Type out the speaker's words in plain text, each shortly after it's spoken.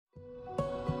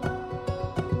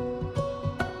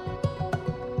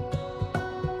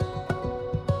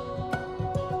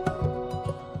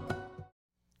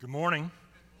morning.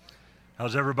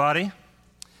 How's everybody?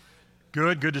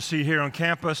 Good to see you here on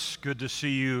campus. Good to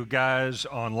see you guys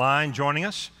online joining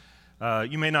us.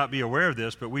 You may not be aware of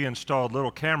this, but we installed little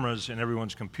cameras in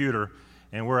everyone's computer,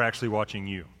 and we're actually watching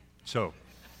you. So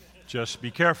just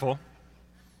be careful.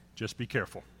 Just be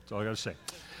careful. That's all I got to say.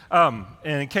 And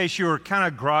in case you were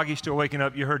kind of groggy, still waking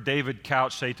up, you heard David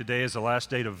Couch say today is the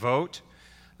last day to vote.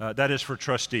 That is for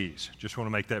trustees. Just want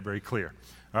to make that very clear.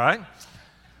 All right?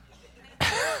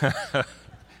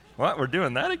 What? We're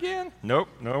doing that again? Nope.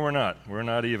 No, we're not. We're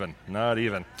not even. Not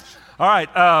even. All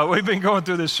right. We've been going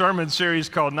through this sermon series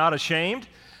called Not Ashamed.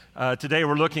 Today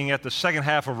we're looking at the second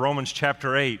half of Romans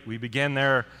chapter 8. We began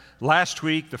there last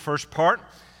week, the first part.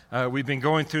 We've been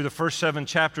going through the first 7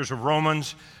 chapters of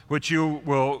Romans, which you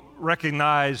will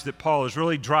recognize that Paul is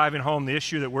really driving home the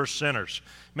issue that we're sinners.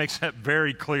 Makes that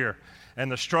very clear.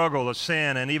 And the struggle of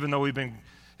sin. And even though we've been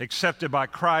accepted by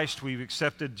Christ, we've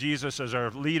accepted Jesus as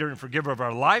our leader and forgiver of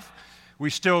our life,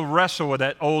 we still wrestle with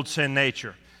that old sin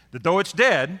nature. That though it's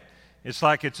dead, it's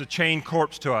like it's a chained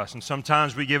corpse to us. And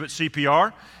sometimes we give it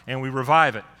CPR and we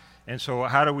revive it. And so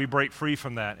how do we break free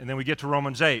from that? And then we get to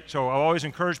Romans 8. So I always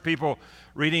encourage people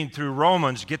reading through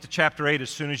Romans, get to chapter 8 as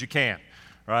soon as you can.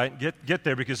 Right? Get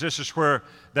there, because this is where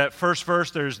that first verse,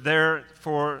 there's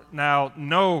therefore now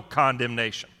no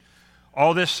condemnation.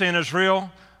 All this sin is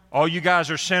real. All you guys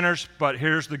are sinners, but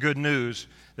here's the good news,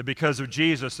 that because of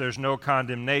Jesus, there's no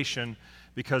condemnation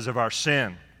because of our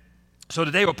sin. So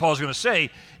today what Paul's going to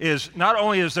say is not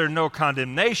only is there no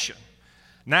condemnation,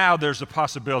 now there's the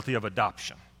possibility of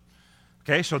adoption.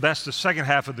 Okay, so that's the second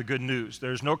half of the good news.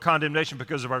 There's no condemnation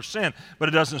because of our sin, but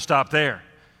it doesn't stop there.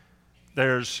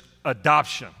 There's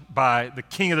adoption by the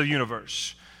King of the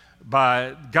universe,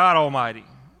 by God Almighty,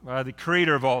 by the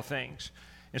Creator of all things.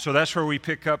 And so that's where we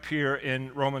pick up here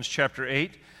in Romans chapter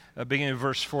 8, beginning in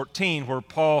verse 14, where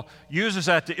Paul uses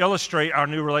that to illustrate our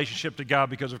new relationship to God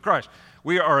because of Christ.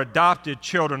 We are adopted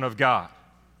children of God.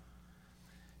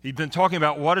 He's been talking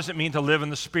about what does it mean to live in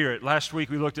the Spirit. Last week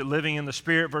we looked at living in the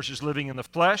Spirit versus living in the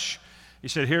flesh. He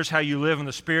said, here's how you live in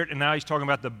the Spirit, and now he's talking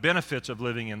about the benefits of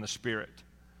living in the Spirit.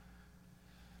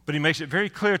 But he makes it very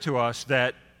clear to us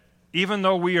that even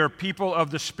though we are people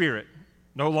of the Spirit,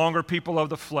 no longer people of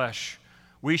the flesh,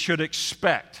 we should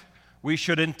expect, we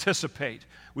should anticipate,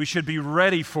 we should be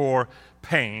ready for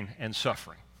pain and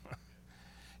suffering.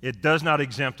 It does not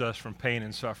exempt us from pain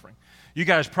and suffering. You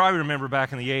guys probably remember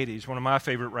back in the 80s, one of my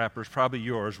favorite rappers, probably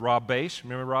yours, Rob Bass.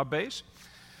 Remember Rob Bass?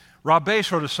 Rob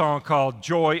Bass wrote a song called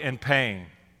Joy and Pain.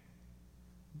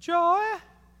 Joy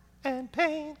and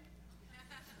pain,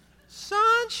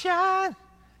 sunshine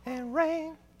and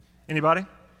rain. Anybody?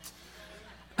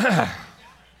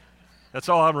 That's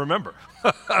all I remember.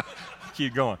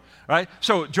 Keep going, right?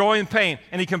 So joy and pain,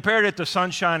 and he compared it to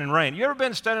sunshine and rain. You ever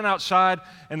been standing outside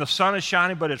and the sun is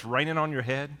shining, but it's raining on your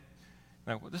head?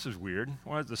 Like, well, this is weird.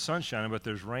 Why is the sun shining, but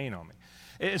there's rain on me?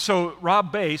 And so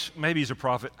Rob Bass, maybe he's a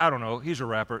prophet, I don't know, he's a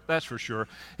rapper, that's for sure.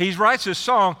 He writes this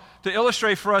song to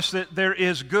illustrate for us that there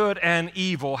is good and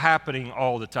evil happening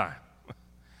all the time.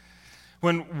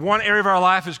 When one area of our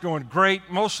life is going great,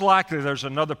 most likely there's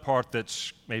another part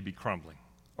that's maybe crumbling,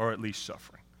 or at least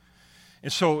suffering.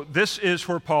 And so this is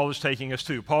where Paul is taking us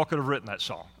to. Paul could have written that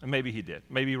song, and maybe he did.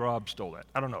 Maybe Rob stole that.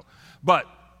 I don't know. But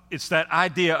it's that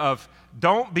idea of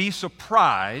don't be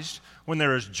surprised when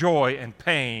there is joy and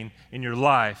pain in your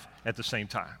life at the same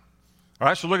time. All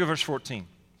right, so look at verse 14.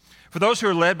 For those who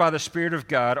are led by the Spirit of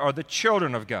God are the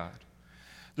children of God.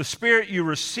 The Spirit you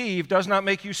receive does not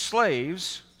make you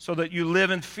slaves so that you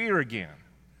live in fear again.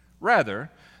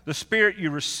 Rather, the Spirit you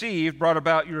received brought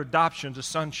about your adoption to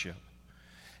sonship.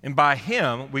 And by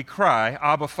Him we cry,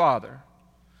 Abba, Father.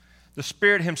 The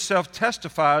Spirit Himself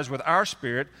testifies with our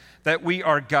spirit that we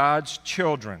are God's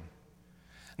children.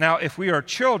 Now, if we are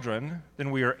children,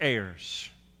 then we are heirs,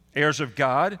 heirs of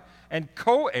God and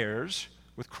co-heirs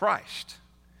with Christ.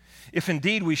 If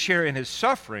indeed we share in His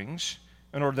sufferings,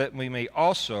 in order that we may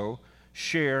also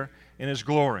share in His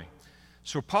glory.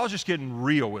 So Paul's just getting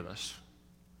real with us,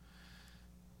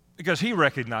 because he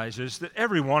recognizes that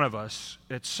every one of us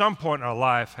at some point in our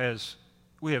life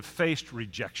we have faced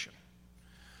rejection.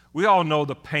 We all know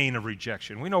the pain of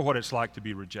rejection. We know what it's like to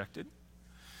be rejected.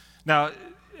 Now,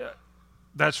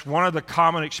 that's one of the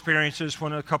common experiences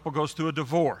when a couple goes through a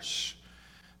divorce.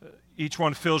 Each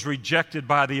one feels rejected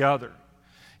by the other.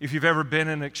 If you've ever been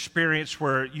in an experience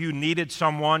where you needed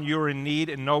someone, you were in need,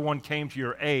 and no one came to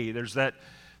your aid, there's that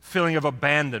feeling of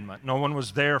abandonment. No one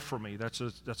was there for me. That's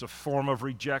a form of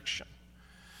rejection.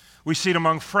 We see it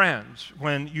among friends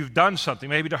when you've done something,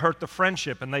 maybe to hurt the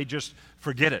friendship, and they just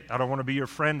forget it. I don't want to be your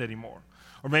friend anymore.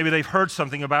 Or maybe they've heard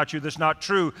something about you that's not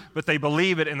true, but they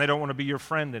believe it and they don't want to be your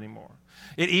friend anymore.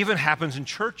 It even happens in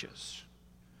churches.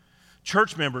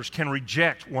 Church members can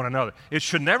reject one another. It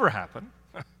should never happen.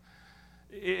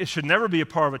 It should never be a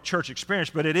part of a church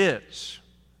experience, but it is,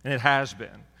 and it has been.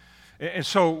 And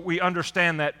so we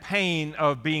understand that pain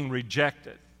of being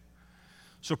rejected.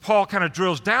 So Paul kind of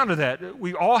drills down to that.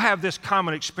 We all have this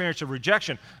common experience of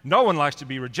rejection. No one likes to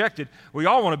be rejected. We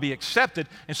all want to be accepted.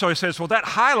 And so he says, well, that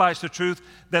highlights the truth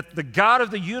that the God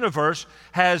of the universe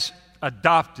has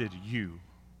adopted you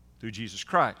through Jesus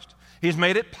Christ. He's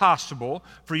made it possible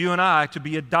for you and I to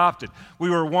be adopted.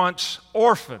 We were once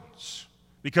orphans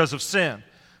because of sin,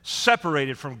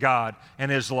 separated from God and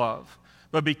His love.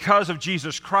 But because of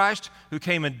Jesus Christ, who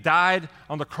came and died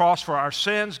on the cross for our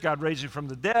sins, God raised Him from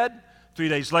the dead. 3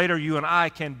 days later, you and I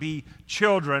can be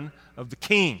children of the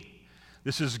King.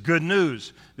 This is good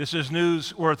news. This is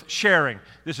news worth sharing.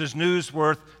 This is news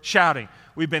worth shouting.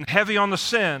 We've been heavy on the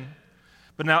sin,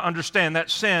 but now understand that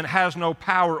sin has no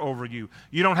power over you.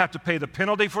 You don't have to pay the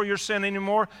penalty for your sin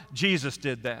anymore. Jesus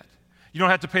did that. You don't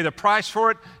have to pay the price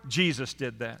for it. Jesus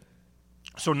did that.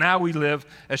 So now we live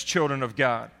as children of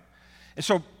God. And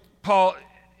so Paul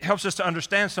helps us to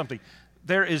understand something.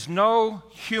 There is no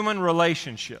human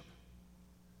relationship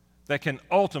that can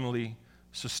ultimately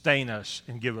sustain us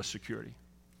and give us security.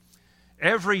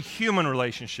 Every human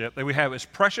relationship that we have, as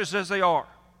precious as they are,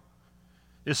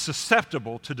 is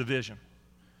susceptible to division,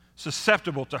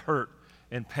 susceptible to hurt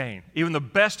and pain. Even the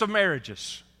best of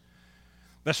marriages.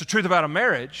 That's the truth about a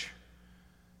marriage,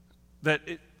 that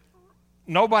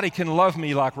nobody can love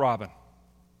me like Robin,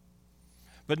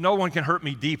 but no one can hurt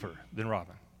me deeper than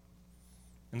Robin.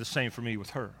 And the same for me with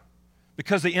her.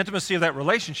 Because the intimacy of that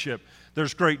relationship,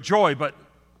 there's great joy, but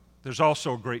there's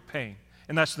also great pain.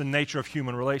 And that's the nature of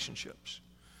human relationships.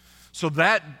 So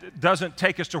that doesn't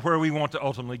take us to where we want to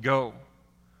ultimately go.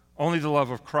 Only the love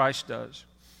of Christ does.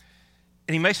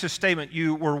 And he makes this statement,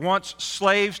 you were once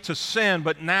slaves to sin,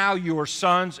 but now you are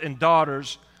sons and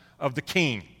daughters of the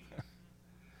King.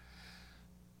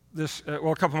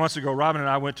 A couple months ago, Robin and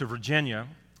I went to Virginia,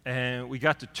 and we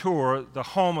got to tour the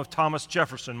home of Thomas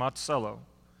Jefferson, Monticello.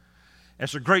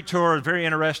 It's a great tour, very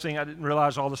interesting. I didn't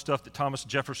realize all the stuff that Thomas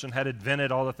Jefferson had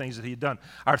invented, all the things that he had done.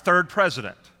 Our third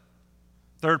president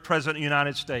of the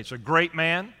United States, a great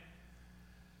man.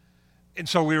 And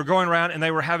so we were going around, and they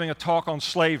were having a talk on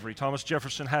slavery. Thomas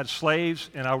Jefferson had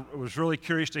slaves, and I was really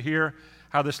curious to hear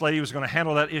how this lady was going to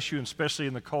handle that issue, especially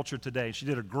in the culture today. She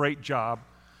did a great job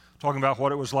talking about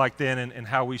what it was like then and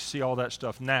how we see all that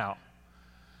stuff now.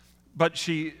 But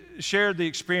she shared the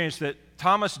experience that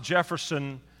Thomas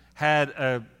Jefferson had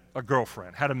a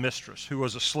girlfriend, had a mistress who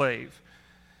was a slave.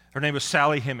 Her name was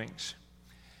Sally Hemings.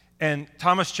 And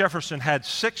Thomas Jefferson had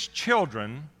 6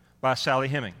 children by Sally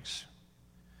Hemings.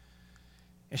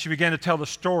 And she began to tell the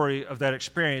story of that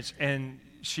experience, and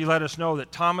she let us know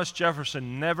that Thomas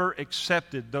Jefferson never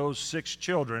accepted those 6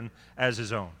 children as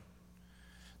his own.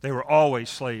 They were always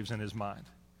slaves in his mind.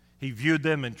 He viewed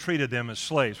them and treated them as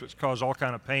slaves, which caused all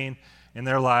kind of pain in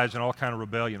their lives and all kind of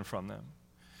rebellion from them.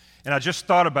 And I just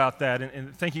thought about that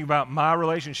and thinking about my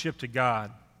relationship to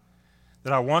God,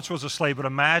 that I once was a slave, but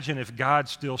imagine if God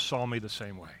still saw me the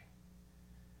same way.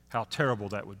 How terrible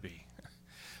that would be.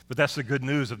 But that's the good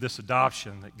news of this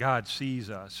adoption, that God sees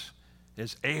us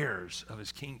as heirs of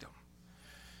His kingdom.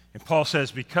 And Paul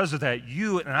says, because of that,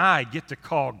 you and I get to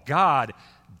call God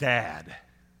Dad.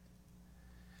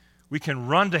 We can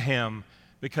run to Him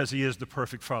because He is the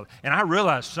perfect Father. And I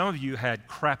realize some of you had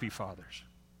crappy fathers.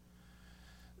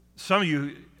 Some of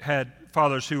you had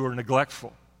fathers who were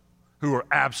neglectful, who were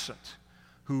absent,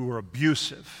 who were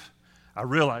abusive. I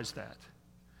realize that.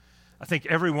 I think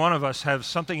every one of us has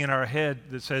something in our head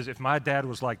that says, if my dad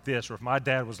was like this, or if my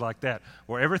dad was like that,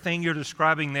 or everything you're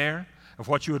describing there of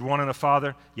what you would want in a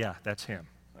father, yeah, that's him.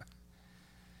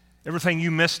 Everything you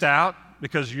missed out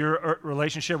because of your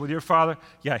relationship with your father,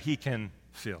 yeah, he can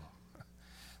fill.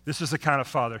 This is the kind of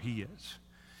father he is.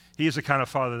 He is the kind of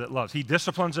father that loves. He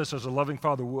disciplines us as a loving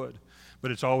father would,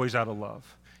 but it's always out of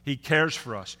love. He cares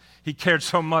for us. He cared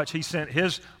so much, He sent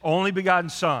His only begotten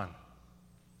Son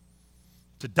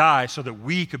to die so that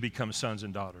we could become sons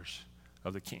and daughters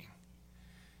of the King.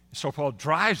 So Paul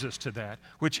drives us to that,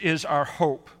 which is our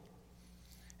hope.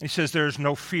 And he says there is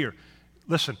no fear.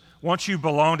 Listen, once you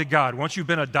belong to God, once you've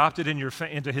been adopted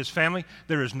into His family,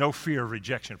 there is no fear of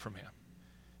rejection from Him.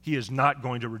 He is not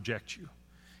going to reject you.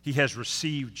 He has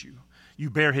received you.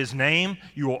 You bear His name,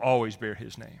 you will always bear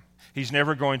His name. He's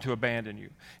never going to abandon you.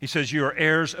 He says you are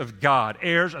heirs of God,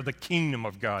 heirs of the kingdom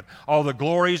of God. All the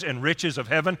glories and riches of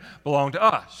heaven belong to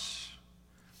us.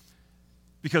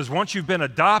 Because once you've been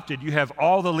adopted, you have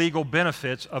all the legal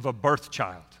benefits of a birth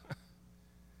child.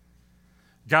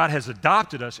 God has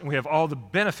adopted us, and we have all the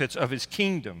benefits of his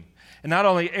kingdom. And not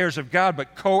only heirs of God,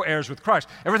 but co-heirs with Christ.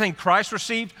 Everything Christ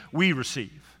received, we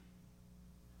receive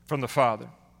from the Father.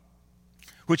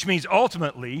 Which means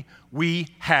ultimately, we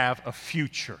have a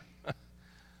future.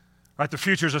 Right? The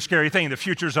future is a scary thing. The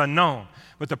future is unknown.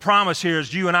 But the promise here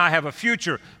is you and I have a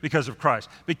future because of Christ.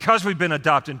 Because we've been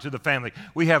adopted into the family,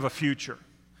 we have a future.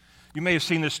 You may have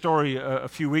seen this story a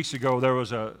few weeks ago. There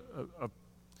was a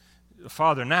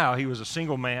father now. He was a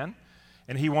single man,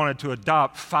 and he wanted to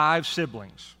adopt 5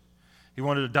 siblings. He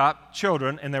wanted to adopt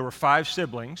children, and there were 5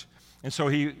 siblings. And so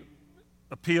he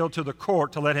appealed to the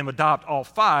court to let him adopt all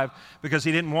 5 because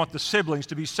he didn't want the siblings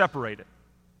to be separated.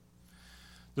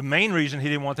 The main reason he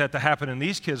didn't want that to happen in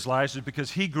these kids' lives is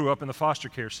because he grew up in the foster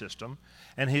care system,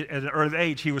 and at an early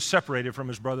age, he was separated from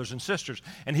his brothers and sisters,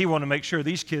 and he wanted to make sure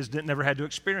these kids never had to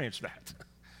experience that.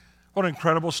 What an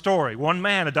incredible story. One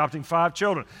man adopting 5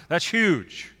 children. That's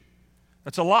huge.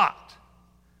 That's a lot.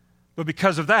 But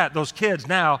because of that, those kids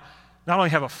now not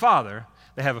only have a father,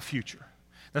 they have a future.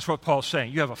 That's what Paul's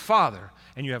saying. You have a father,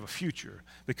 and you have a future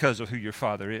because of who your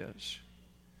father is.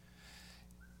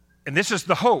 And this is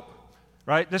the hope.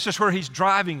 Right? This is where he's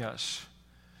driving us.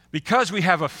 Because we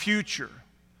have a future,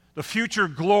 the future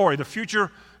glory, the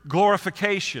future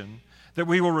glorification that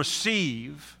we will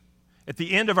receive at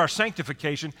the end of our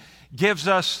sanctification gives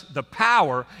us the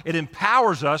power, it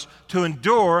empowers us to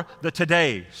endure the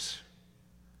todays.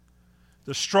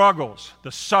 The struggles,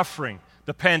 the suffering,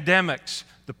 the pandemics,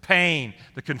 the pain,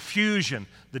 the confusion,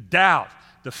 the doubt,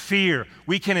 the fear.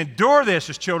 We can endure this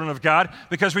as children of God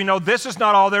because we know this is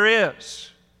not all there is.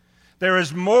 There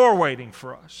is more waiting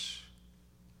for us.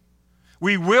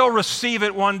 We will receive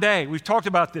it one day. We've talked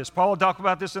about this. Paul will talk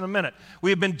about this in a minute. We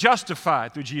have been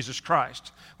justified through Jesus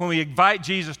Christ. When we invite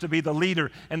Jesus to be the leader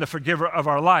and the forgiver of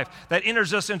our life, that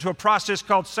enters us into a process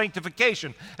called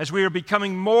sanctification. As we are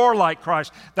becoming more like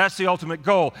Christ, that's the ultimate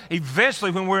goal. Eventually,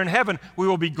 when we're in heaven, we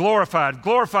will be glorified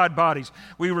bodies.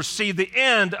 We receive the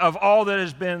end of all that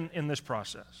has been in this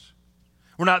process.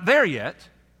 We're not there yet,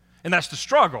 and that's the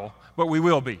struggle, but we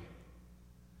will be.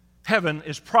 Heaven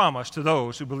is promised to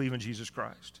those who believe in Jesus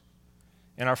Christ.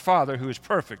 And our Father, who is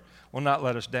perfect, will not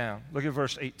let us down. Look at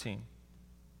verse 18.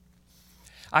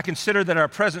 I consider that our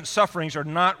present sufferings are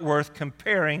not worth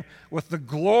comparing with the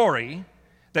glory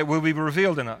that will be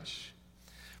revealed in us.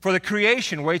 For the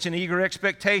creation waits in eager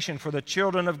expectation for the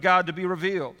children of God to be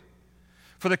revealed.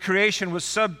 For the creation was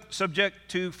subject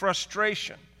to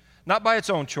frustration, not by its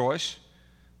own choice,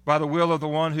 by the will of the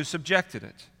one who subjected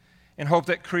it, in hope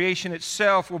that creation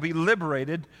itself will be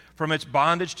liberated from its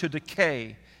bondage to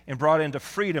decay and brought into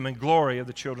freedom and glory of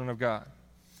the children of God.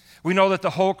 We know that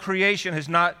the whole creation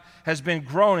has been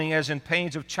groaning as in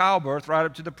pains of childbirth right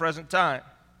up to the present time.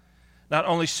 Not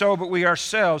only so, but we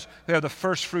ourselves, who have the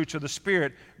first fruits of the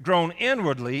Spirit, groan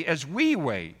inwardly as we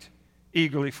wait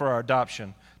eagerly for our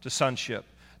adoption to sonship,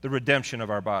 the redemption of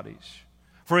our bodies.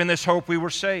 For in this hope we were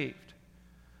saved.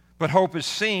 But hope is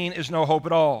seen is no hope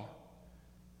at all.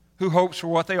 Who hopes for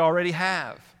what they already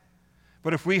have?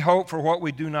 But if we hope for what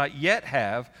we do not yet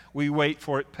have, we wait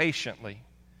for it patiently.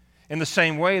 In the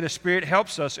same way, the Spirit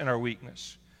helps us in our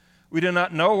weakness. We do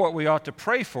not know what we ought to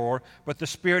pray for, but the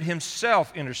Spirit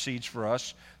himself intercedes for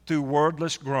us through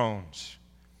wordless groans.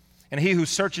 And he who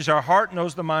searches our heart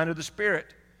knows the mind of the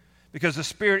Spirit, because the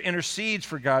Spirit intercedes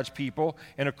for God's people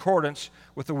in accordance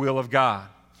with the will of God.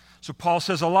 So Paul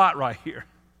says a lot right here.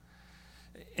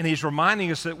 And he's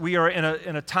reminding us that we are in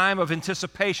a time of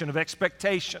anticipation, of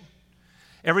expectation.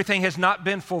 Everything has not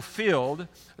been fulfilled.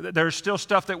 There's still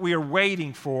stuff that we are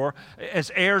waiting for. As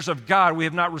heirs of God, we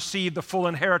have not received the full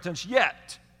inheritance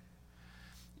yet.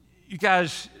 You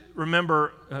guys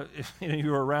remember, if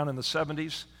you were around in the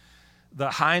 70s,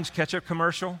 the Heinz ketchup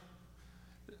commercial?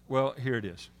 Well, here it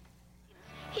is.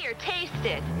 Here, taste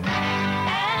it.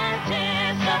 Anticipation.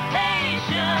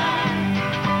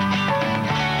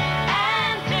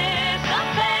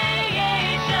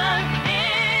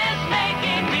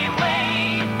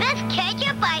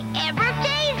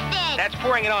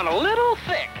 Pouring it on a little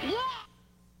thick.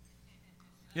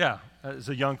 Yeah, there's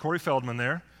a young Corey Feldman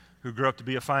there who grew up to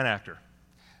be a fine actor.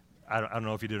 I don't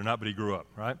know if he did or not, but he grew up,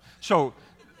 right? So,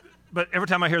 but every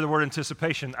time I hear the word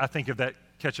anticipation, I think of that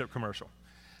ketchup commercial.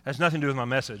 It has nothing to do with my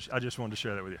message. I just wanted to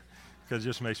share that with you because it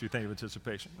just makes me think of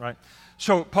anticipation, right?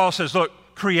 So Paul says,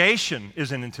 look, creation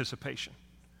is in anticipation.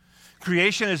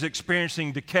 Creation is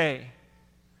experiencing decay.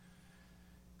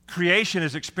 Creation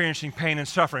is experiencing pain and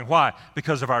suffering. Why?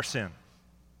 Because of our sin.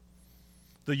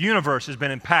 The universe has been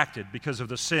impacted because of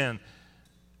the sin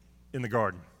in the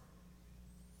garden.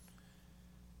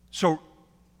 So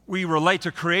we relate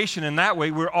to creation in that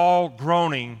way. We're all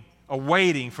groaning,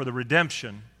 awaiting for the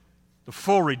redemption, the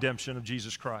full redemption of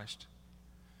Jesus Christ.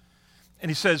 And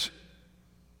he says,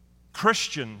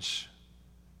 Christians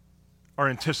are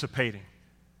anticipating.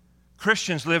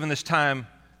 Christians live in this time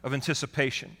of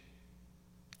anticipation,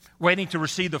 waiting to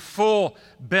receive the full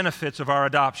benefits of our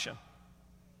adoption.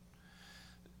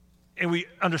 And we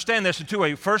understand this in two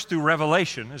ways. First, through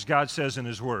revelation, as God says in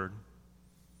His Word,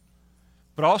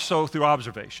 but also through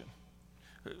observation.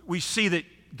 We see that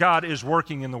God is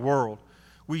working in the world.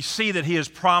 We see that He has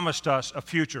promised us a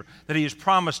future, that He has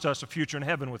promised us a future in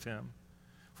heaven with Him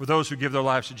for those who give their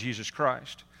lives to Jesus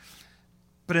Christ.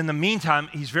 But in the meantime,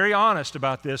 He's very honest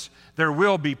about this. There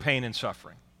will be pain and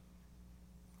suffering.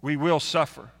 We will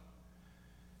suffer.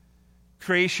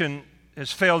 Creation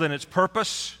has failed in its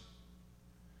purpose.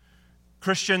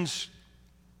 Christians,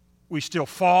 we still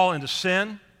fall into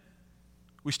sin.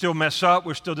 We still mess up.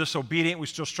 We're still disobedient. We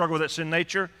still struggle with that sin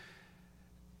nature.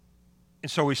 And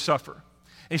so we suffer. And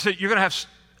he said, you're going to have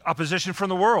opposition from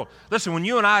the world. Listen, when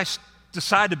you and I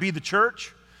decide to be the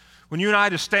church, when you and I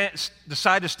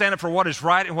decide to stand up for what is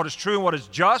right and what is true and what is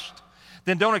just,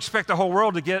 then don't expect the whole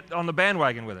world to get on the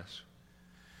bandwagon with us.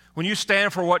 When you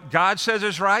stand for what God says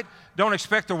is right, don't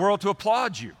expect the world to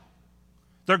applaud you.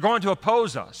 They're going to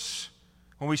oppose us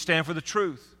when we stand for the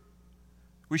truth.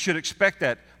 We should expect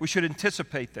that. We should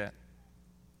anticipate that.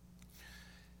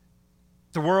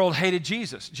 The world hated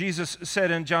Jesus. Jesus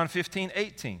said in John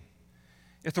 15:18,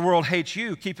 if the world hates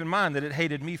you, keep in mind that it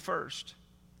hated me first.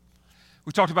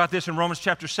 We talked about this in Romans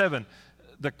chapter 7,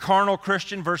 the carnal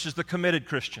Christian versus the committed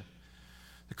Christian.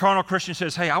 The carnal Christian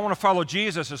says, hey, I want to follow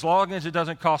Jesus as long as it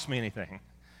doesn't cost me anything.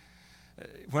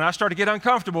 When I start to get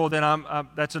uncomfortable, then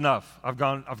that's enough. I've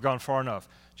gone far enough.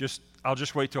 I'll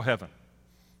just wait till heaven.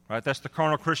 Right? That's the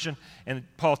carnal Christian. And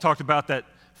Paul talked about that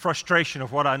frustration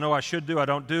of what I know I should do, I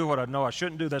don't do. What I know I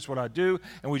shouldn't do, that's what I do.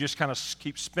 And we just kind of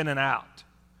keep spinning out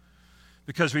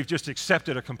because we've just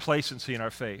accepted a complacency in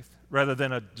our faith rather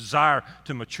than a desire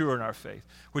to mature in our faith,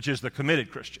 which is the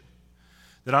committed Christian.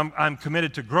 That I'm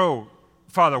committed to grow,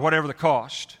 Father, whatever the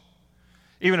cost,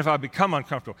 even if I become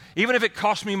uncomfortable, even if it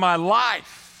costs me my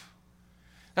life.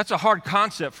 That's a hard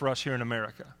concept for us here in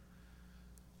America.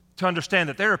 To understand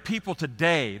that there are people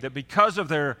today that because of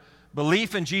their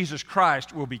belief in Jesus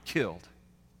Christ will be killed,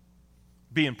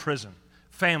 be in prison,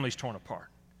 families torn apart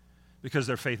because of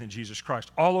their faith in Jesus Christ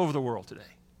all over the world today.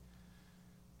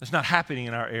 It's not happening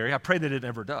in our area. I pray that it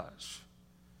never does.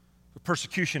 The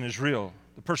persecution is real.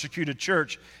 The persecuted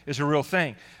church is a real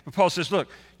thing. But Paul says, look,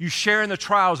 you share in the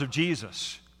trials of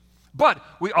Jesus, but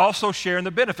we also share in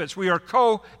the benefits. We are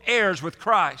co-heirs with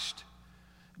Christ.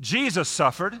 Jesus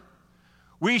suffered.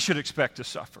 We should expect to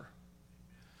suffer.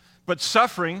 But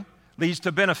suffering leads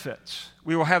to benefits.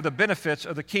 We will have the benefits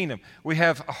of the kingdom. We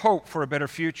have a hope for a better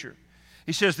future.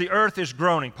 He says the earth is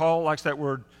groaning. Paul likes that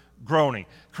word, groaning.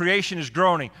 Creation is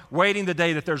groaning, waiting the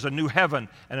day that there's a new heaven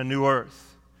and a new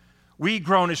earth. We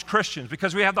groan as Christians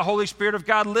because we have the Holy Spirit of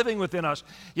God living within us,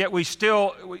 yet we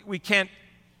can't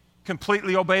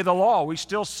completely obey the law. We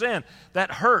still sin. That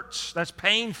hurts. That's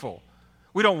painful.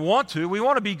 We don't want to. We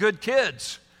want to be good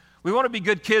kids. We want to be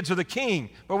good kids of the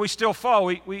King, but we still fall.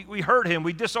 We hurt Him.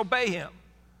 We disobey Him.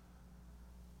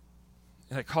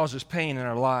 And it causes pain in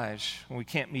our lives when we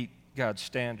can't meet God's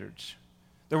standards.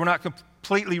 That we're not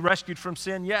completely rescued from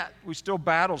sin yet. We still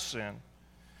battle sin.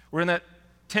 We're in that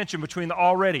tension between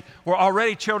we're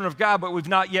already children of God, but we've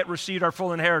not yet received our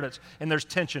full inheritance, and there's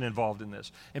tension involved in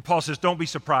this. And Paul says, don't be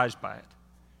surprised by it.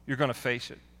 You're going to face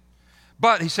it.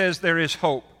 But he says there is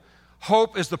hope.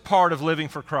 Hope is the part of living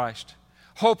for Christ.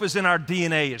 Hope is in our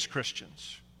DNA as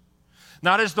Christians.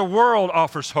 Not as the world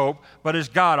offers hope, but as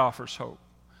God offers hope.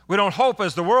 We don't hope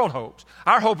as the world hopes.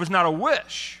 Our hope is not a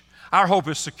wish. Our hope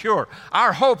is secure.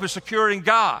 Our hope is secure in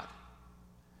God.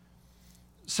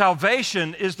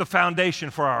 Salvation is the foundation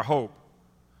for our hope.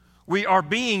 We are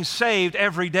being saved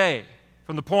every day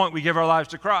from the point we give our lives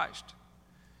to Christ.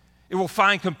 It will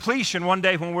find completion one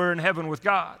day when we're in heaven with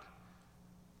God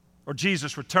or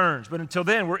Jesus returns. But until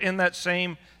then, we're in that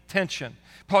same tension.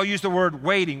 Paul used the word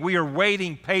waiting. We are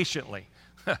waiting patiently.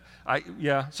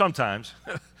 Sometimes,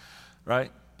 right?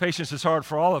 Patience is hard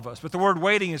for all of us. But the word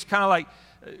waiting is kind of like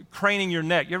craning your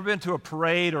neck. You ever been to a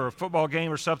parade or a football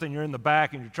game or something? You're in the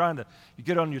back and you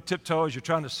get on your tiptoes, you're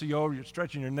trying to see over, you're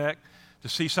stretching your neck to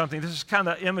see something. This is kind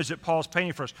of the image that Paul's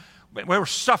painting for us. We're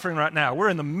suffering right now. We're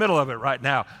in the middle of it right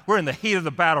now. We're in the heat of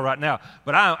the battle right now.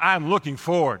 But I'm looking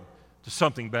forward to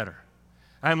something better.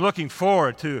 I'm looking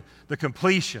forward to the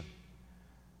completion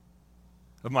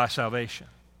of my salvation.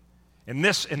 And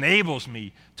this enables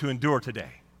me to endure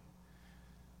today.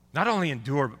 Not only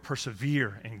endure, but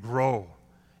persevere and grow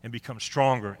and become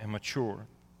stronger and mature.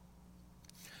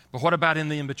 But what about in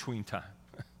the in-between time?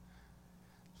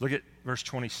 Look at verse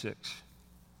 26.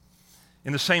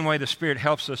 In the same way, the Spirit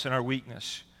helps us in our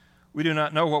weakness. We do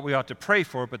not know what we ought to pray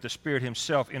for, but the Spirit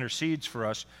himself intercedes for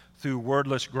us through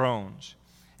wordless groans.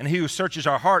 And he who searches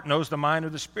our heart knows the mind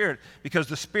of the Spirit, because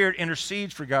the Spirit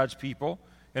intercedes for God's people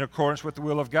in accordance with the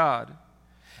will of God.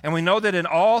 And we know that in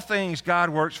all things God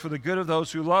works for the good of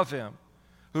those who love him,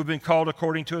 who have been called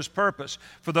according to his purpose.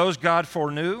 For those God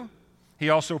foreknew, he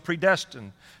also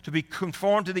predestined to be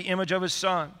conformed to the image of his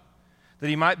Son, that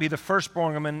he might be the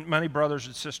firstborn among many brothers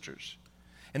and sisters.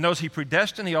 And those he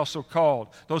predestined, he also called.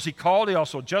 Those he called, he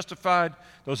also justified.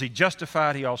 Those he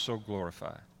justified, he also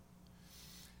glorified.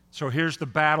 So here's the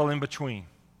battle in between.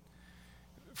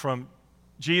 From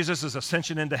Jesus'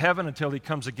 ascension into heaven until he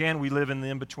comes again, we live in the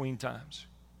in-between times.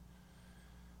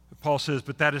 But Paul says,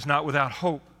 but that is not without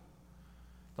hope.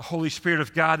 The Holy Spirit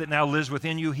of God that now lives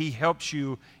within you, he helps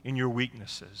you in your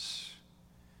weaknesses.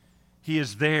 He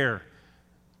is there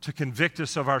to convict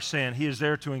us of our sin. He is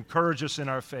there to encourage us in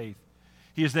our faith.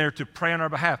 He is there to pray on our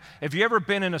behalf. Have you ever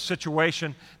been in a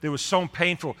situation that was so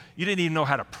painful you didn't even know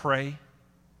how to pray?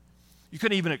 You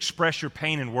couldn't even express your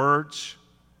pain in words?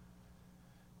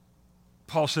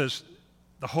 Paul says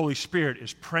the Holy Spirit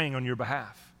is praying on your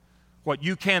behalf. What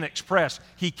you can't express,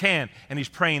 he can, and he's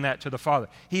praying that to the Father.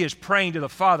 He is praying to the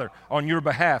Father on your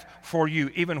behalf for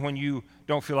you, even when you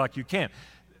don't feel like you can.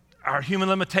 Our human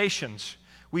limitations,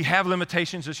 we have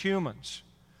limitations as humans.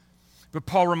 But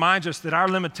Paul reminds us that our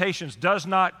limitations does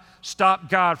not stop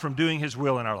God from doing his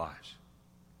will in our lives.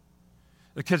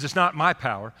 Because it's not my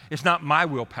power, it's not my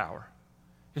willpower.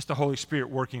 It's the Holy Spirit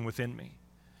working within me.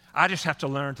 I just have to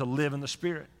learn to live in the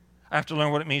Spirit. I have to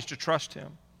learn what it means to trust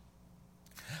him.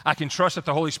 I can trust that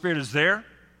the Holy Spirit is there,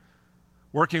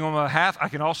 working on my behalf. I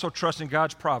can also trust in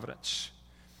God's providence.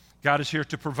 God is here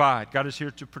to provide. God is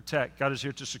here to protect. God is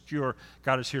here to secure.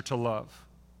 God is here to love.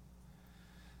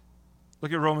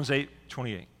 Look at Romans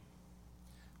 8:28.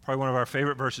 Probably one of our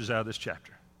favorite verses out of this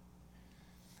chapter.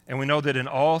 And we know that in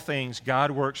all things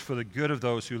God works for the good of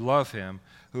those who love him,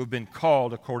 who have been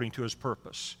called according to his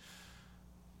purpose.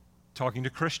 Talking to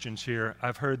Christians here,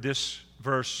 I've heard this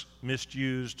verse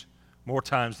misused more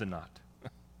times than not.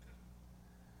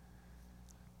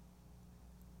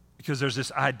 Because there's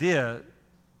this idea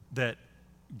that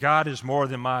God is more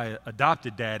than my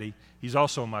adopted daddy, he's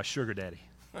also my sugar daddy.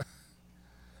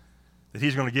 That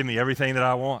he's going to give me everything that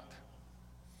I want.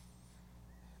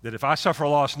 That if I suffer a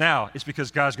loss now, it's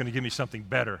because God's going to give me something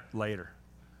better later.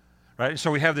 Right? And so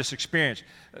we have this experience.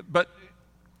 But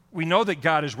we know that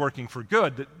God is working for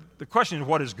good. The question is,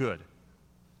 what is good?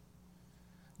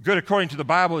 Good, according to the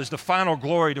Bible, is the final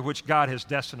glory to which God has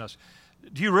destined us.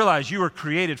 Do you realize you were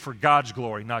created for God's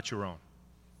glory, not your own?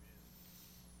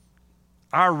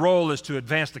 Our role is to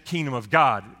advance the kingdom of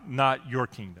God, not your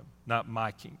kingdom, not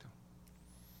my kingdom.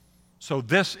 So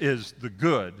this is the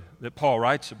good that Paul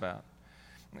writes about.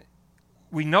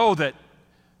 We know that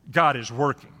God is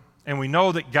working, and we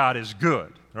know that God is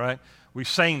good, right? We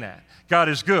sing that. God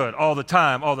is good all the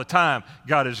time,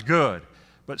 God is good.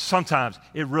 But sometimes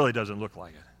it really doesn't look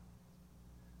like it.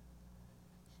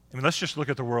 I mean, let's just look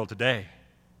at the world today.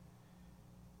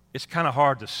 It's kind of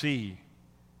hard to see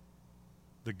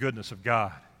the goodness of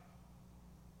God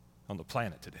on the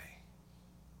planet today.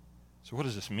 So what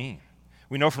does this mean?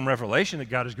 We know from Revelation that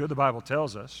God is good. The Bible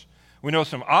tells us. We know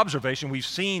from observation we've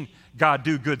seen God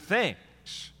do good things.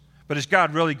 But is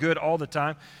God really good all the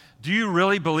time? Do you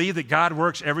really believe that God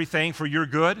works everything for your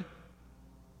good?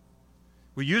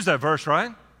 We use that verse,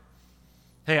 right?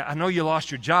 Hey, I know you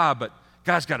lost your job, but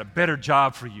God's got a better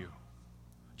job for you.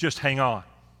 Just hang on.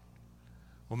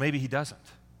 Well, maybe he doesn't.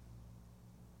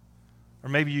 Or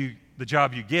maybe the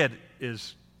job you get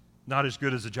is not as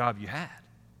good as the job you had.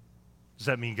 Does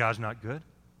that mean God's not good?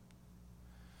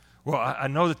 Well, I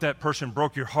know that person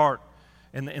broke your heart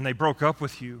and they broke up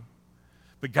with you,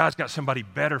 but God's got somebody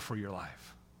better for your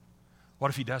life. What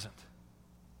if he doesn't?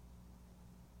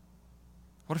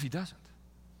 What if he doesn't?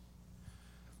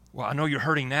 Well, I know you're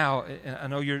hurting now, and I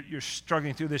know you're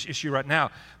struggling through this issue right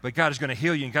now, but God is going to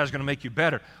heal you and God is going to make you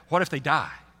better. What if they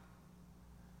die?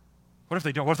 What if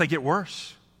they don't? What if they get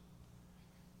worse?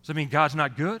 Does that mean God's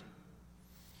not good?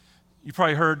 You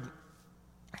probably heard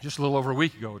just a little over a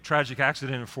week ago, a tragic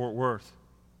accident in Fort Worth.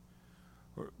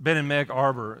 Ben and Meg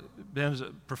Arbor, Ben's a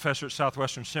professor at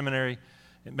Southwestern Seminary,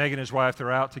 and Meg and his wife,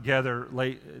 they're out together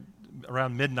late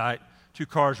around midnight, two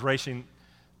cars racing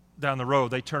down the road.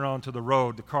 They turn onto the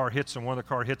road, the car hits them, one of the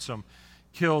car hits them,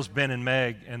 kills Ben and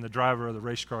Meg, and the driver of the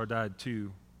race car died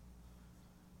too.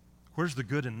 Where's the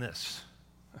good in this?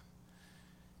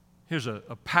 Here's a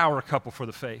power couple for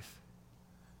the faith,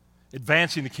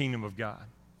 advancing the kingdom of God,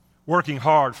 working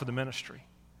hard for the ministry.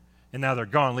 And now they're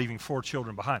gone, leaving 4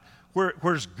 children behind.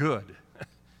 Where's good?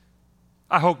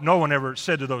 I hope no one ever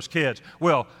said to those kids,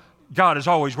 well, God is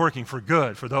always working for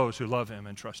good for those who love him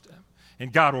and trust him.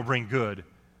 And God will bring good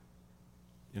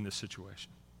in this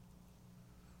situation.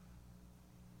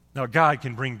 Now, God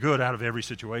can bring good out of every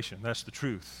situation. That's the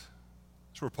truth.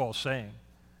 That's what Paul's saying.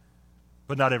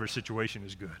 But not every situation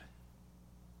is good.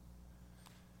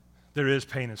 There is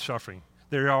pain and suffering.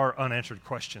 There are unanswered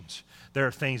questions. There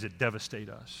are things that devastate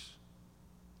us.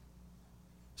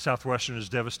 Southwestern is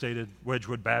devastated.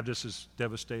 Wedgwood Baptist is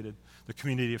devastated. The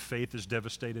community of faith is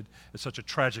devastated. It's such a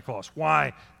tragic loss.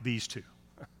 Why these two?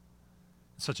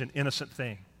 It's such an innocent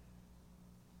thing.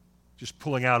 Just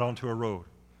pulling out onto a road,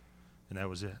 and that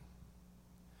was it.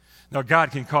 Now,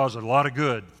 God can cause a lot of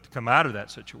good to come out of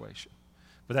that situation,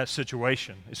 but that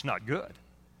situation is not good.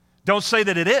 Don't say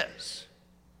that it is.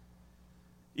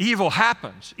 Evil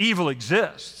happens. Evil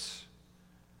exists.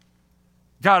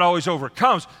 God always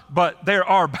overcomes, but there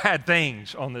are bad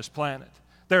things on this planet.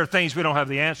 There are things we don't have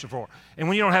the answer for. And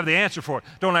when you don't have the answer for it,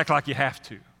 don't act like you have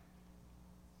to.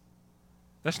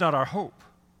 That's not our hope.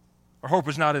 Our hope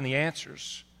is not in the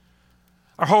answers.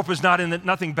 Our hope is not in that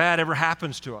nothing bad ever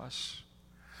happens to us.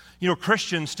 You know,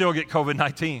 Christians still get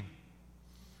COVID-19.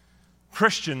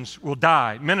 Christians will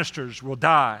die. Ministers will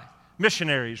die.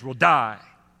 Missionaries will die.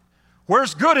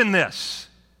 Where's good in this?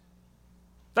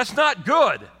 That's not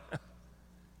good.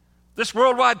 This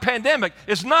worldwide pandemic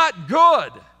is not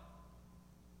good.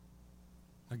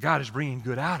 Now, God is bringing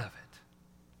good out of it.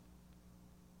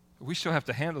 But we still have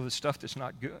to handle the stuff that's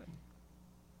not good.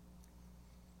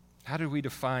 How do we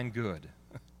define good?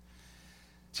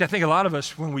 See, I think a lot of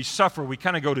us, when we suffer, we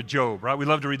kind of go to Job, right? We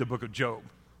love to read the book of Job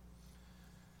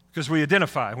because we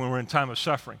identify when we're in time of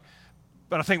suffering.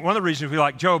 But I think one of the reasons we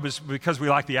like Job is because we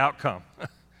like the outcome,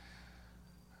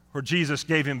 where Jesus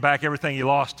gave him back everything he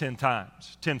lost 10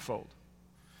 times, tenfold.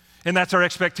 And that's our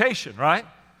expectation, right?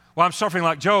 Well, I'm suffering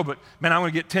like Job, but man, I'm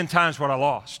going to get 10 times what I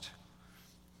lost.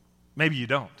 Maybe you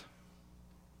don't.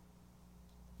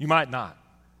 You might not.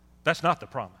 That's not the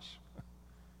promise.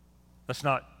 That's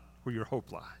not where your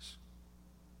hope lies.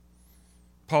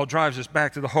 Paul drives us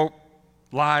back to the hope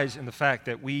lies in the fact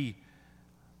that we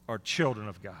are children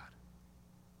of God.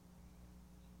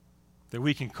 That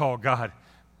we can call God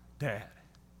Dad.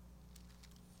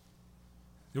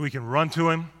 That we can run to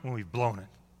him when we've blown it.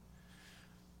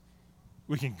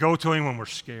 We can go to him when we're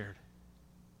scared.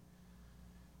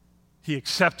 He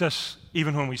accepts us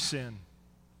even when we sin.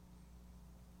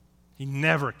 He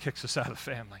never kicks us out of the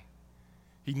family.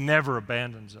 He never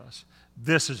abandons us.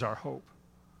 This is our hope.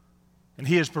 And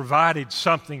he has provided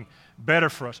something better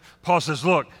for us. Paul says,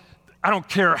 look, I don't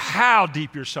care how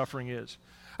deep your suffering is.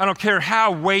 I don't care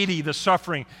how weighty the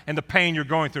suffering and the pain you're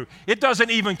going through. It doesn't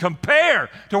even compare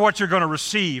to what you're going to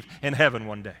receive in heaven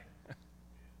one day.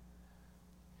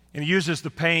 And he uses the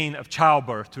pain of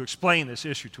childbirth to explain this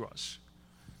issue to us.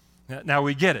 Now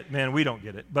we get it. Men, we don't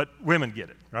get it, but women get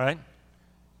it, right?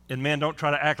 And men, don't try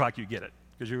to act like you get it,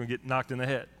 because you're going to get knocked in the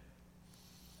head,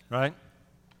 right?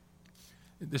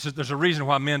 There's a reason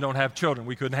why men don't have children.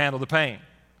 We couldn't handle the pain.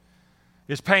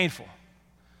 It's painful.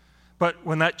 But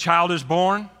when that child is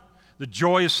born, the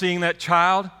joy of seeing that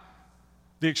child,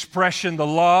 the expression, the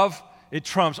love, it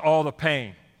trumps all the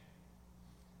pain.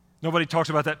 Nobody talks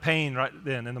about that pain right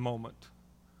then in the moment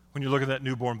when you look at that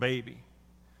newborn baby.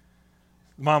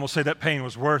 The mom will say that pain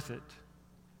was worth it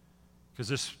because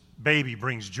this baby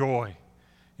brings joy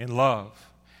and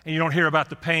love. And you don't hear about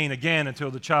the pain again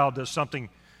until the child does something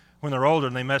when they're older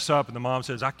and they mess up and the mom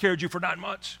says, I carried you for 9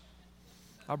 months.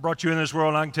 I brought you in this world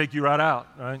and I can take you right out,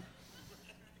 right?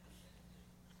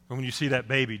 And when you see that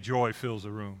baby, joy fills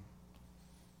the room.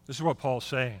 This is what Paul's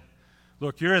saying.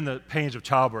 Look, you're in the pains of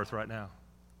childbirth right now.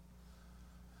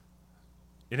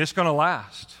 And it's going to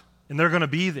last. And they're going to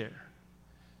be there.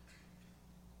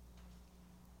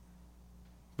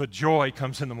 But joy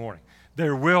comes in the morning.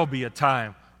 There will be a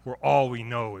time where all we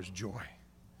know is joy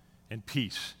and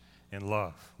peace and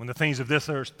love. When the things of this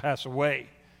earth pass away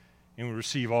and we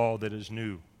receive all that is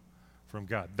new from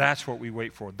God. That's what we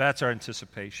wait for. That's our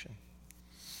anticipation.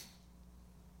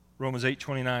 Romans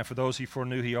 8:29, for those he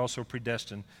foreknew, he also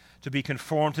predestined to be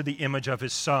conformed to the image of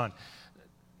his Son.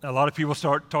 Now, a lot of people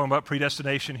start talking about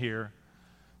predestination here.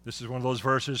 This is one of those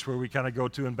verses where we kind of go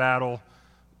to in battle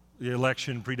the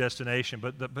election, predestination.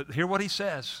 But hear what he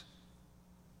says.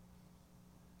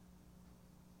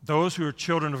 Those who are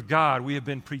children of God, we have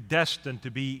been predestined to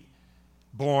be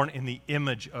born in the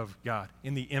image of God,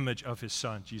 in the image of his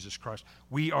Son, Jesus Christ.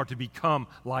 We are to become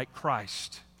like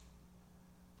Christ.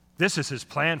 This is his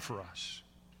plan for us.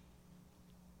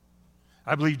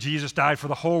 I believe Jesus died for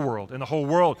the whole world, and the whole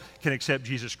world can accept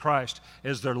Jesus Christ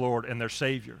as their Lord and their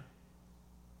Savior.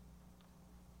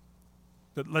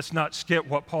 But let's not skip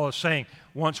what Paul is saying.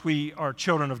 Once we are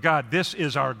children of God, this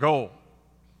is our goal.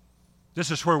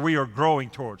 This is where we are growing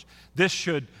towards. This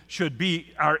should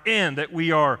be our end that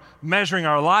we are measuring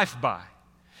our life by.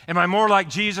 Am I more like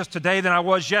Jesus today than I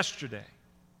was yesterday?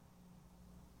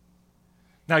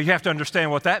 Now you have to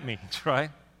understand what that means, right?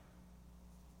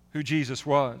 Who Jesus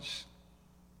was.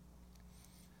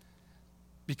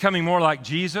 Becoming more like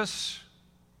Jesus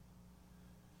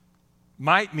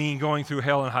might mean going through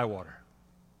hell and high water.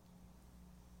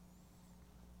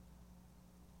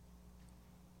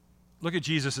 Look at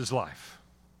Jesus' life.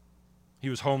 He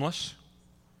was homeless.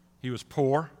 He was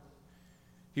poor.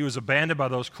 He was abandoned by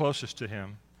those closest to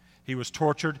him. He was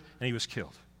tortured, and he was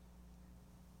killed.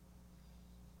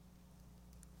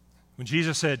 When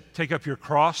Jesus said, "Take up your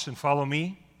cross and follow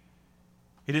me,"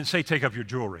 he didn't say, "Take up your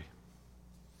jewelry."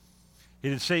 He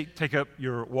didn't say, "Take up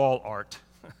your wall art."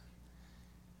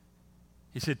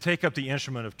 He said, "Take up the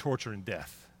instrument of torture and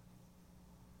death."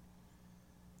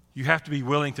 You have to be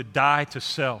willing to die to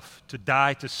self, to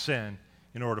die to sin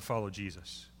in order to follow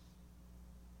Jesus.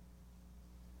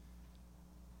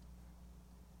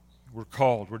 We're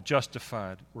called, we're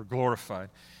justified, we're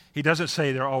glorified. He doesn't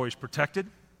say they're always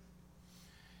protected.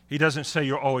 He doesn't say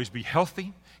you'll always be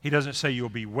healthy. He doesn't say you'll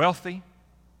be wealthy.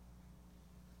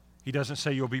 He doesn't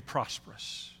say you'll be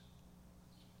prosperous.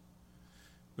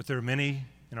 But there are many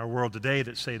in our world today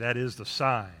that say that is the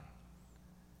sign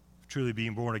of truly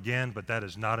being born again, but that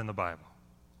is not in the Bible.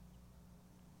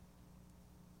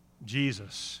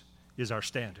 Jesus is our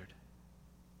standard.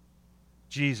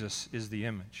 Jesus is the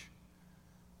image.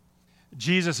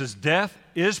 Jesus' death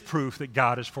is proof that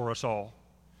God is for us all.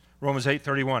 Romans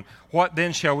 8:31. What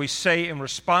then shall we say in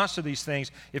response to these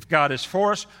things? If God is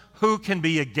for us, who can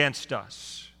be against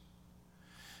us?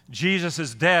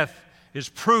 Jesus' death is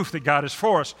proof that God is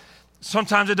for us.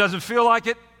 Sometimes it doesn't feel like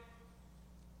it,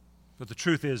 but the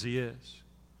truth is he is.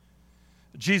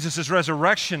 Jesus'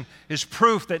 resurrection is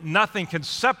proof that nothing can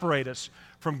separate us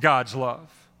from God's love.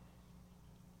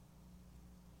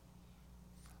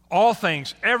 All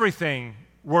things, everything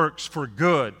works for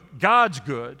good, God's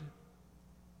good,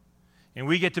 and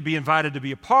we get to be invited to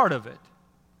be a part of it.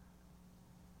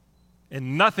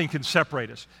 And nothing can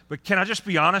separate us. But can I just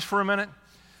be honest for a minute?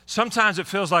 Sometimes it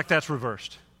feels like that's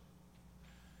reversed.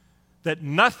 That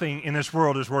nothing in this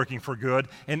world is working for good,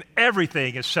 and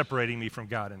everything is separating me from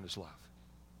God and his love.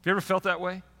 Have you ever felt that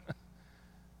way?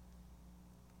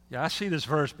 Yeah, I see this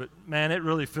verse, but man, it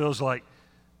really feels like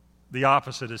the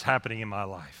opposite is happening in my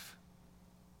life.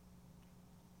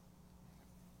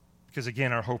 Because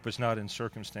again, our hope is not in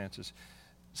circumstances.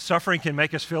 Suffering can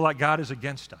make us feel like God is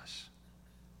against us.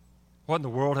 What in the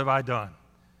world have I done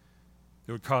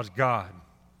that would cause God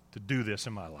to do this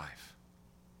in my life?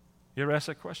 You ever ask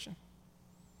that question?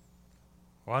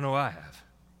 Well, I know I have.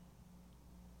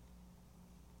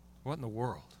 What in the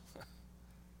world?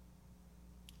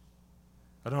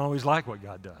 I don't always like what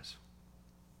God does.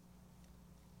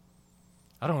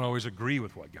 I don't always agree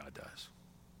with what God does.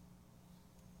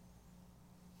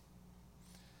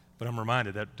 But I'm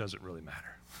reminded that doesn't really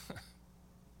matter.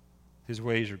 His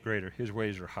ways are greater. His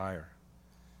ways are higher.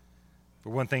 But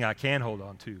one thing I can hold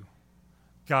on to,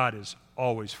 God is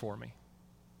always for me.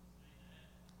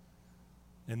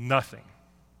 And nothing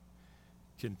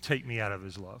can take me out of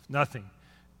his love. Nothing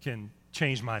can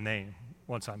change my name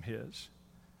once I'm his.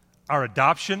 Our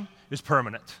adoption is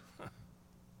permanent.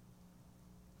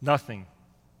 Nothing,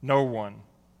 no one,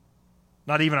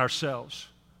 not even ourselves,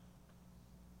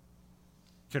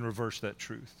 can reverse that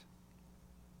truth.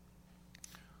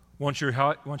 Once you're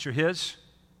his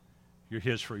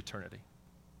for eternity.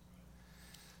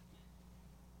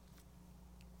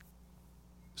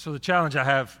 So the challenge I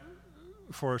have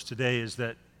for us today is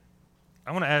that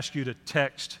I want to ask you to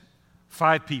text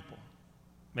 5 people,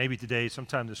 maybe today,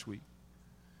 sometime this week,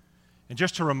 and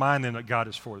just to remind them that God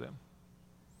is for them.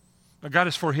 Now, God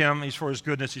is for him. He's for his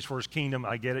goodness. He's for his kingdom.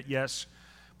 I get it, yes.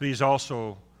 But he's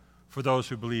also for those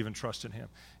who believe and trust in him.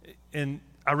 And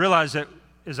I realize that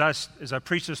as I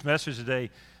preach this message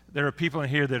today, there are people in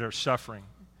here that are suffering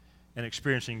and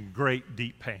experiencing great,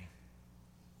 deep pain.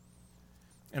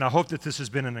 And I hope that this has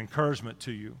been an encouragement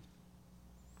to you.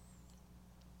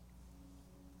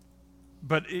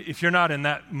 But if you're not in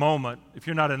that moment, if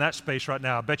you're not in that space right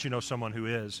now, I bet you know someone who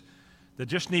is, that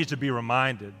just needs to be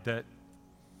reminded that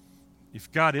if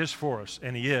God is for us,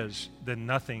 and he is, then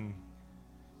nothing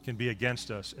can be against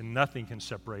us, and nothing can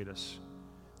separate us.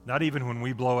 Not even when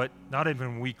we blow it, not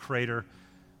even when we crater,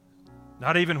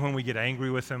 Not even when we get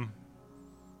angry with him.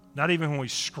 Not even when we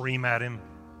scream at him.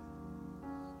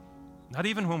 Not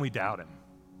even when we doubt him.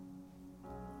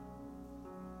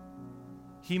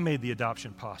 He made the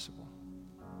adoption possible.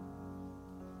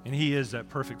 And he is that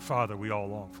perfect Father we all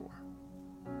long for.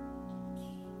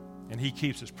 And he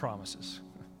keeps his promises.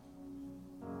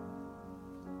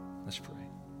 Let's pray.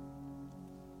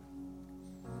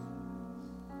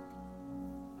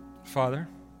 Father,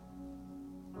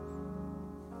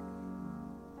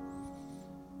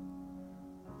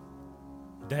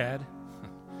 Dad,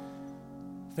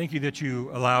 thank you that you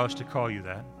allow us to call you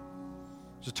that.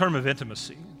 It's a term of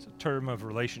intimacy. It's a term of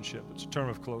relationship. It's a term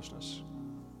of closeness.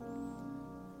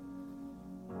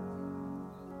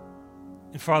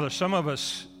 And Father, some of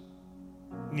us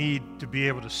need to be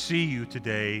able to see you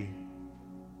today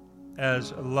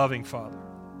as a loving Father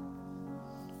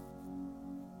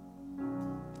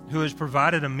who has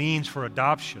provided a means for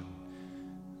adoption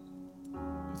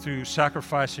through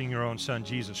sacrificing your own Son,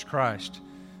 Jesus Christ,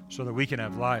 so that we can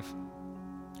have life.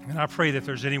 And I pray that if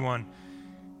there's anyone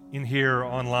in here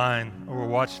online or will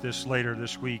watch this later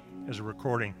this week as a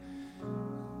recording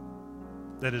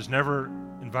that has never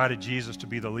invited Jesus to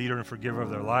be the leader and forgiver of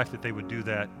their life, that they would do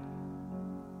that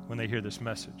when they hear this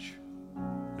message,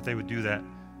 that they would do that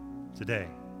today.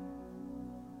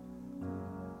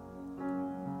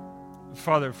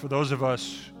 Father, for those of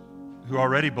us who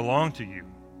already belong to you,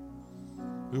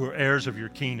 who are heirs of your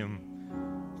kingdom,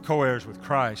 co-heirs with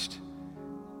Christ,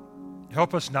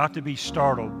 help us not to be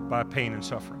startled by pain and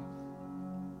suffering.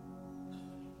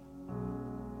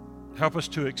 Help us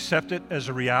to accept it as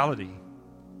a reality,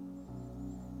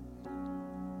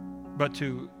 but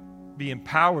to be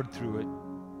empowered through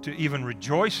it, to even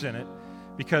rejoice in it,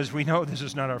 because we know this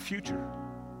is not our future.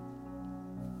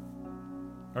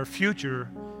 Our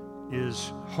future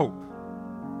is hope.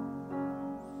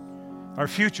 Our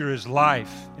future is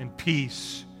life and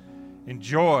peace and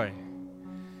joy,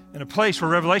 in a place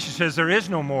where Revelation says there is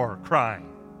no more crying.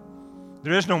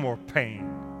 There is no more pain.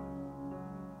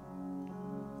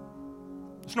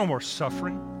 There's no more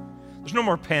suffering. There's no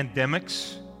more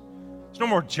pandemics. There's no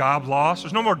more job loss.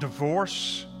 There's no more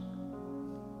divorce.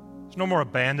 There's no more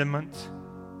abandonment.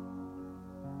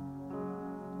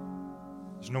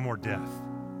 There's no more death.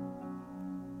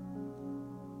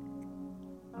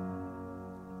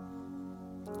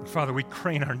 And Father, we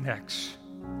crane our necks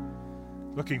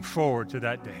looking forward to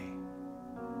that day.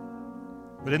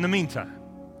 But in the meantime,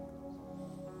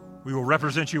 we will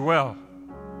represent you well.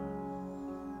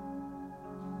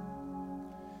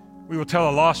 We will tell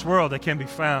a lost world they can be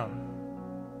found.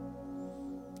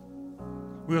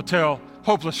 We will tell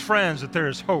hopeless friends that there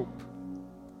is hope.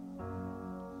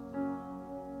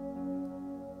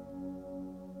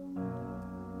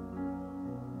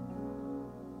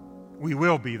 We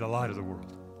will be the light of the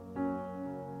world.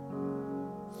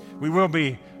 We will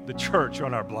be the church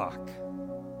on our block.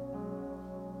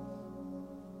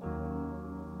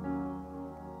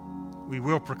 We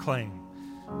will proclaim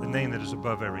the name that is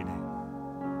above every name.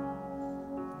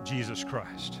 Jesus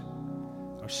Christ,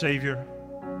 our Savior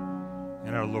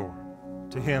and our Lord.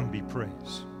 To him be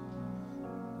praise.